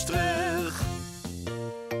netjes terug.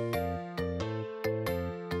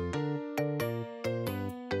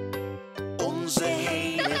 Onze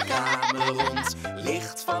hele kamer rond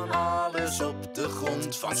ligt van alles op de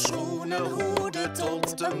grond. Van schoenen, hoeden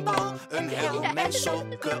tot een bal, een helm en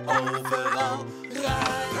sokken overal.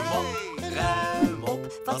 Ruim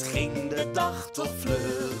op, wat ging de dag toch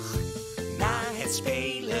vlug. Na het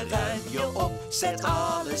spelen ruim je op, zet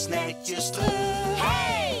alles netjes terug.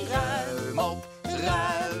 Hey! Ruim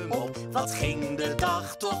op, wat ging de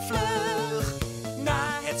dag toch vlug.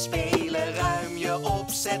 Na het spelen ruim je op,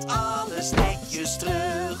 zet alles netjes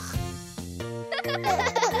terug.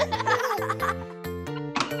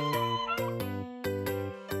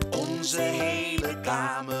 Onze hele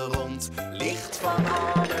kamer rond ligt van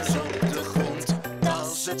alles op de grond.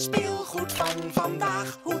 Dat is het speelgoed van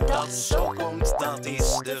vandaag. Hoe dat zo komt, dat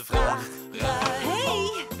is de vraag.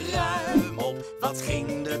 Ruim op, wat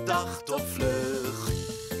ging de dag toch vlug.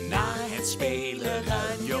 Na het spelen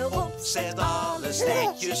ruim je op, zet alles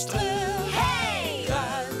netjes terug. Hey!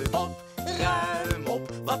 Ruim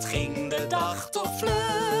op, wat ging de dag toch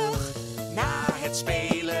vlug. Na het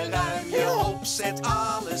spelen ruim je op, zet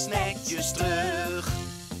alles netjes terug.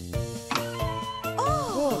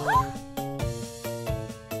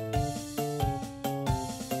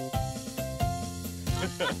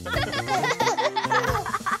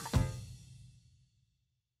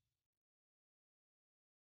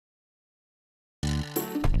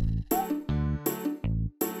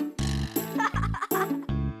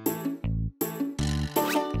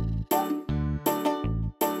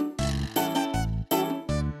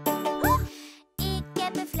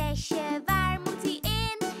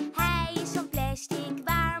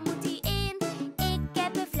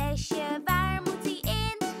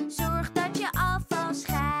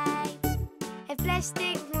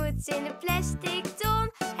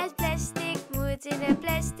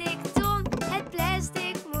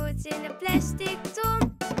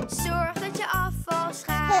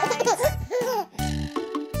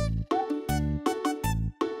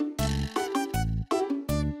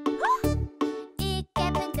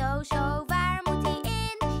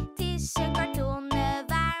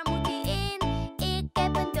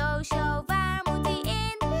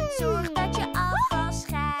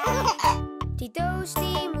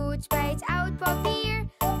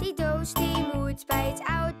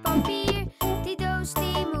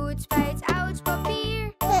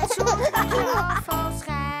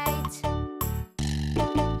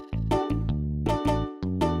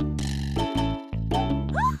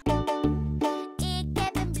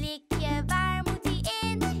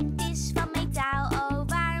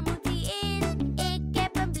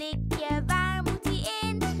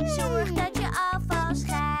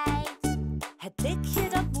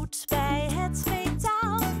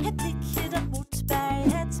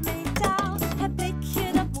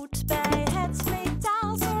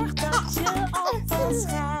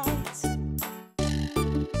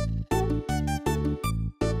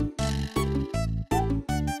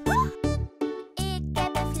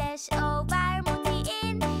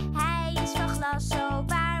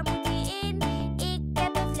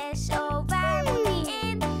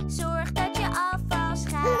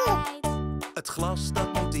 Het glas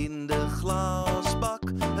dat moet in de glasbak.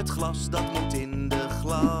 Het glas dat moet in de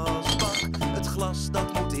glasbak. Het glas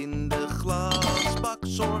dat moet in de glasbak.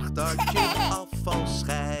 Zorg dat je afval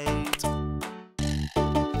scheidt.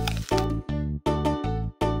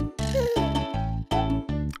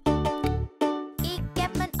 Ik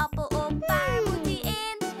heb mijn appel op, waar moet die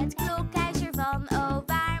in? Het klokhuis ervan, oh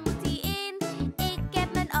waar moet die in? Ik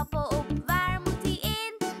heb mijn appel op, waar moet die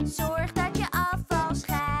in? Zorg dat je afval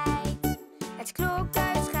scheidt. Het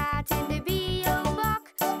klokhuis gaat in de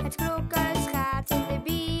biobak. Het klokhuis gaat in de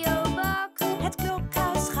biobak. Het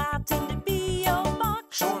klokhuis gaat in de biobak.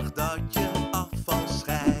 Zorg dat je afval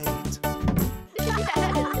scheidt.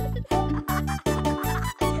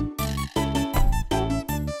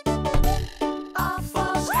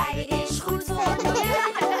 Afval scheiden is goed voor het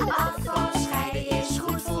milieu. Afval scheiden is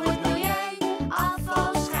goed voor het milieu.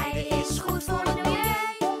 Afval scheiden is goed voor het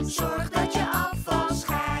milieu. Zorg dat je afval scheidt.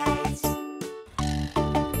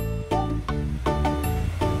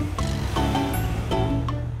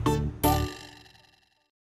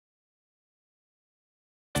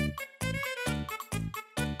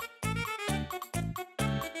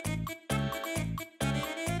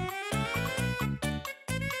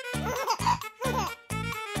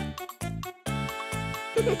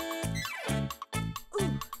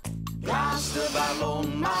 Blaas de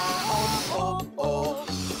ballon maar op, op, op.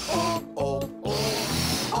 Op, op, op.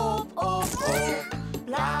 Op, op, op.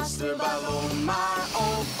 Blaas de ballon maar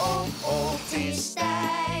op, op, op. Het is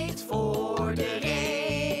tijd voor de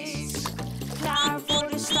race. Klaar voor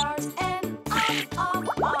de start en af,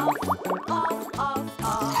 af, af. Af, af,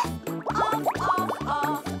 af. Af, af,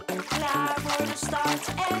 af. Klaar voor de start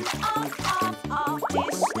en af, af, af. Het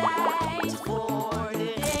is tijd voor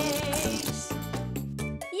de race.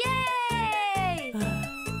 Yay!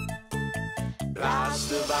 Blaas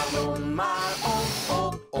de ballon maar op,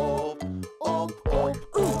 op, op. Op,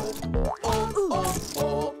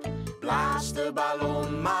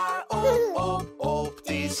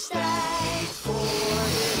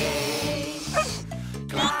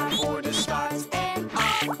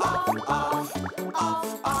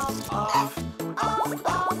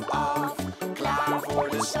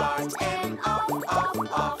 start en af, af,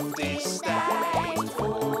 af. Het is tijd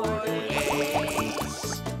voor de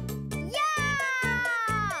race.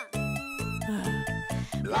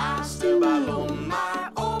 Blaas de ballon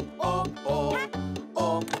maar op, op, op.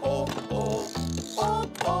 Op, op, op.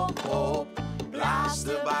 Op, op, op. Blaas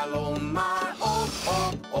de ballon maar op,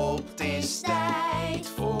 op, op. Het is tijd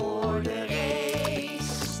voor de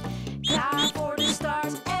race. Klaar voor de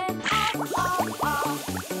start en af, af, af.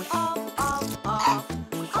 Af, af, af.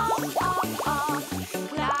 Af, af, af.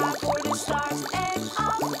 Klaar voor de start en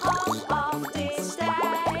af, af, af. Het is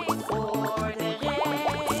tijd voor de race.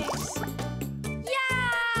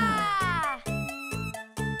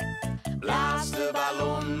 Blaas de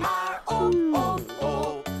ballon maar op, op,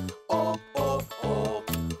 op. Op, op, op.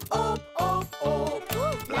 Op, op, op.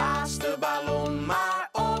 Blaas de ballon maar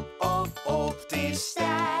op, op, op. Het is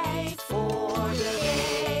tijd voor de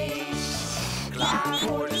race. Klaar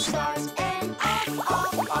voor de start en af,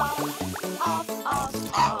 af, af. Af, af,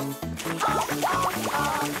 af. Af, af,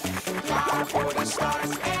 af. Klaar voor de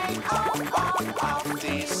start en af, af, af. Het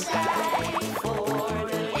is tijd voor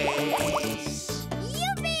de race.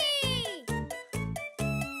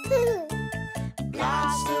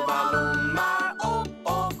 Blaas de ballon maar op,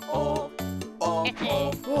 op, op. Op,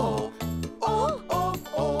 op, op. Op, op,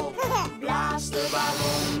 op. Blaas de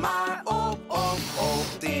ballon maar op, op, op.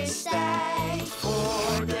 Het is tijd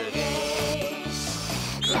voor de race.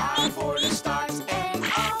 Klaar voor de start en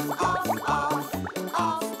af, af, af.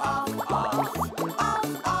 Af, af, af. Af,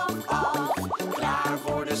 af, af. Klaar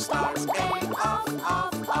voor de start en af,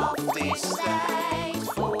 af, af. Het is tijd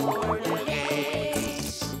voor de race.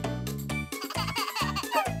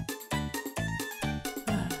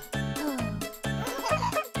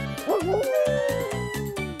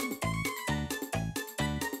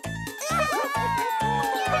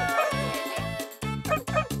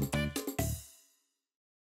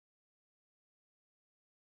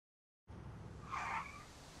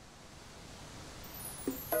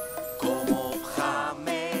 Kom op, ga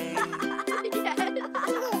mee.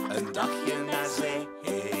 Een dagje naar zee.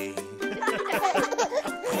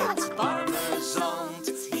 Het warme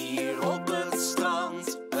zand hier op het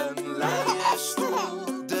strand. Een luie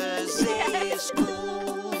stoel, de zee is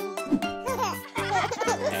koel.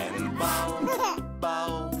 En bouw,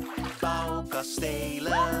 bouw, bouw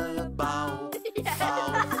kastelen. Bouw, bouw,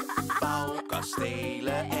 bouw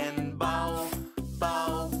kastelen. En bouw,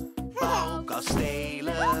 bouw, bouw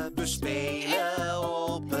kastelen. Bespelen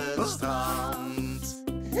op het strand.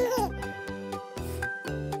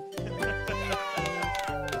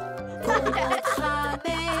 Kom op, ga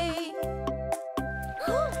mee.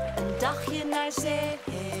 Een dagje naar zee.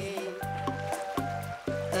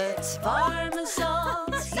 Het warme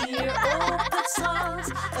zand hier op het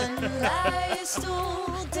strand. Een luie stoel,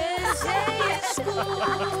 de zee is koel.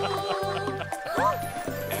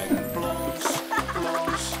 En plons,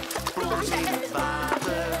 plons, plons in het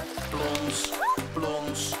water. Plons,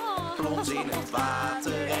 plons, plons in het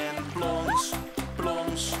water. En plons,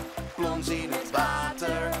 plons, plons in het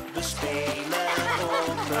water. We spelen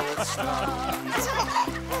op het strand.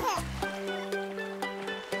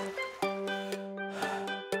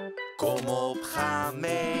 Kom op, ga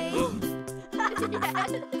mee.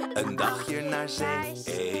 Een dagje naar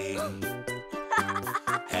zee.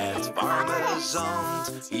 Het warme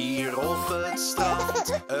zand hier op het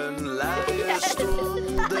strand. Een luie stoel,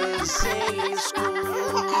 de zee is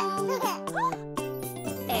koel.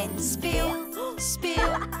 En speel,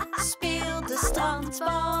 speel, speel de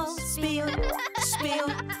strandbal. Speel, speel,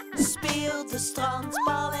 speel de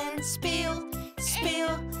strandbal. En speel, speel,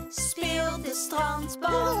 speel de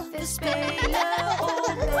strandbal. We spelen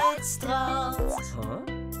op het strand.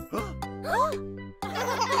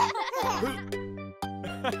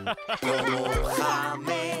 Kom op, ga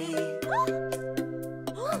mee.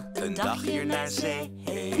 Een dag hier naar zee.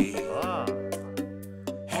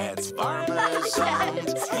 Het warme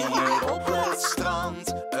zand hier op het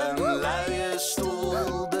strand. Een luie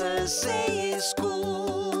stoel, de zee is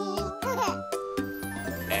koel.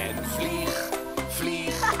 En vlieg,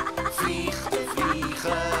 vlieg, vlieg de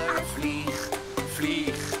vlieger. Vlieg,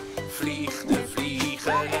 vlieg, vlieg de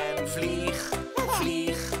vlieger. En vlieg,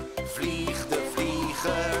 vlieg, vlieg de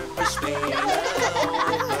vlieger. We spelen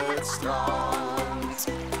op het strand.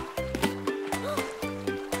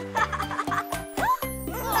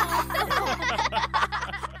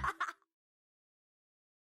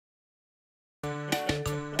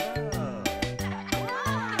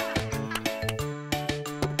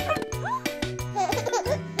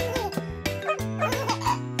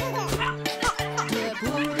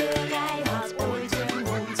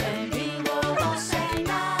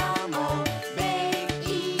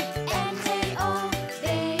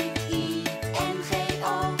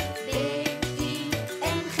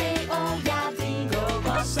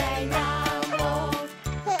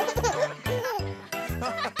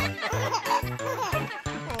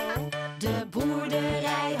 De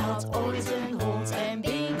boerderij had ooit een hond en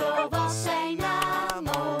Bingo was zijn naam.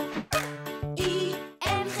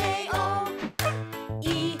 I-N-G-O,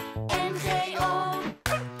 I-N-G-O,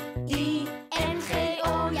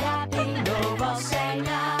 I-N-G-O, ja, Bingo was zijn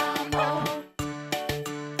naam.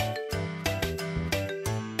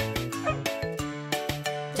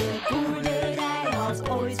 De boerderij had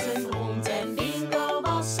ooit een hond en Bingo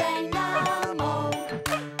was zijn naam.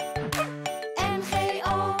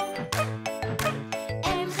 N-G-O,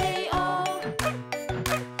 N-G-O,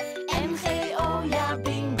 N-G-O, ja,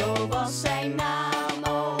 Bingo was zijn naam.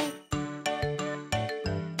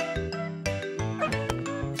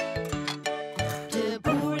 De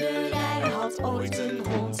boerderij had ooit een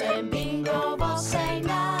hond en Bingo was zijn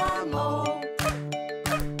naam.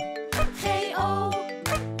 G-O,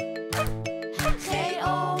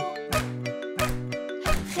 G-O,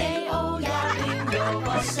 G-O, ja, Bingo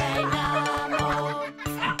was zijn naam.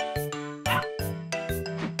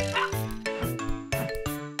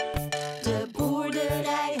 De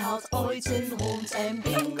boerderij had ooit een hond en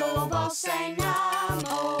Bingo was zijn naam.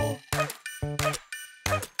 Oh,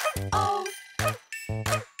 oh,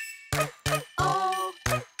 oh,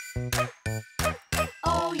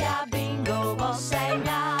 oh, ja, Bingo was zijn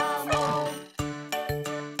naam. Oh.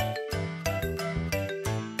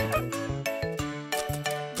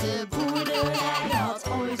 De boerderij had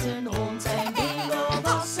ooit een hond en Bingo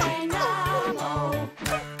was zijn naam. Oh.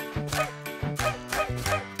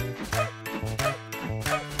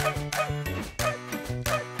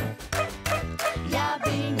 Ja,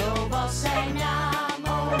 Bingo was zijn naam.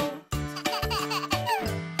 Oh.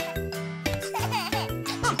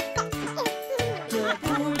 De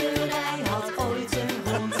boerderij had ooit een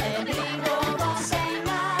hond en Bingo was zijn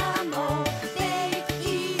naam. Oh.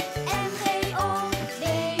 D-I-N-G-O,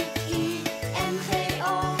 D-I-N-G-O,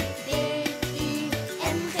 D-I-N-G-O,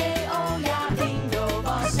 ja, Bingo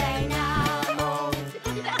was zijn naam. Oh.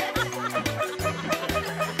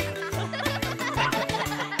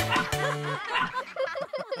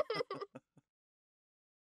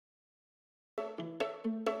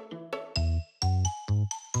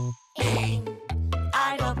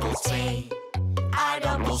 Aardappels 2,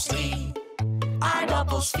 aardappels 3,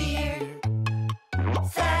 aardappels 4,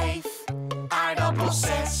 5, aardappels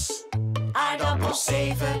 6, aardappels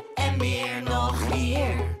 7 en meer nog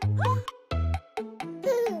hier.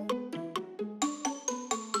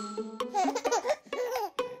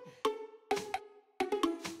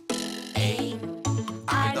 1,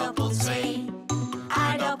 aardappel 2,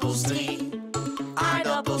 aardappels 3,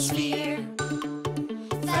 aardappels 4,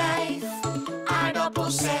 5,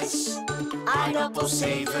 aardappels 6, aardappels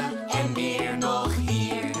 7 en meer nog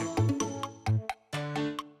hier.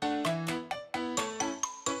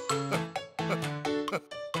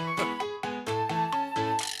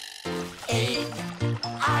 1,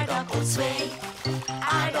 aardappel 2,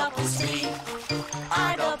 aardappels 3,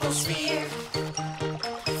 aardappels 4,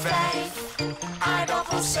 5,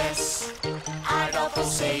 aardappels 6,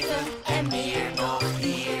 aardappels 7 en meer nog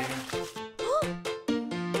hier.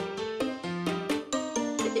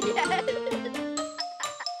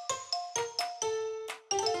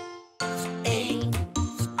 1,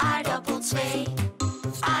 aardappel 2,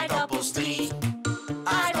 aardappels 3,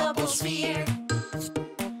 aardappels 4,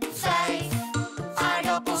 5,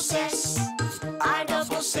 aardappels 6,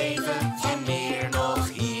 aardappels 7 en meer nog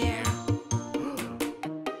hier.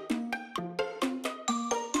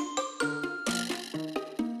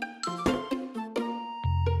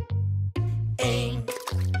 1,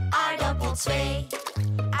 aardappel 2,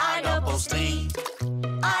 aardappels 3,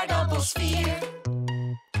 aardappels 4,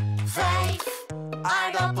 5,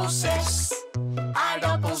 aardappels 6,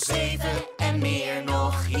 aardappels 7 en meer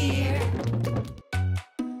nog hier.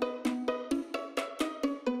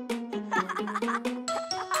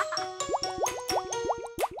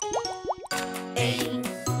 1,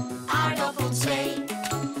 aardappel 2,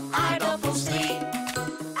 aardappels 3,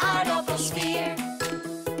 aardappels 4,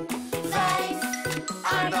 5,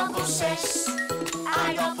 aardappels 6,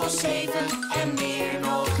 aardappels 7 en meer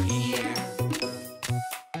nog hier.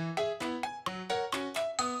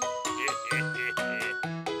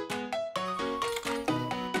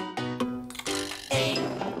 1,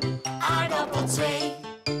 aardappel 2,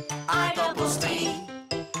 aardappels 3,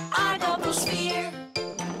 aardappels 4,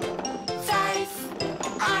 5,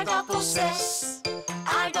 aardappels 6,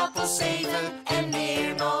 aardappels 7 en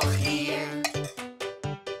meer nog hier.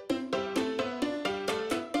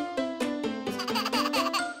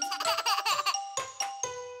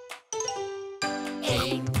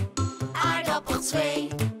 1, aardappel 2,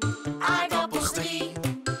 aardappels 3,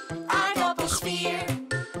 aardappels 4,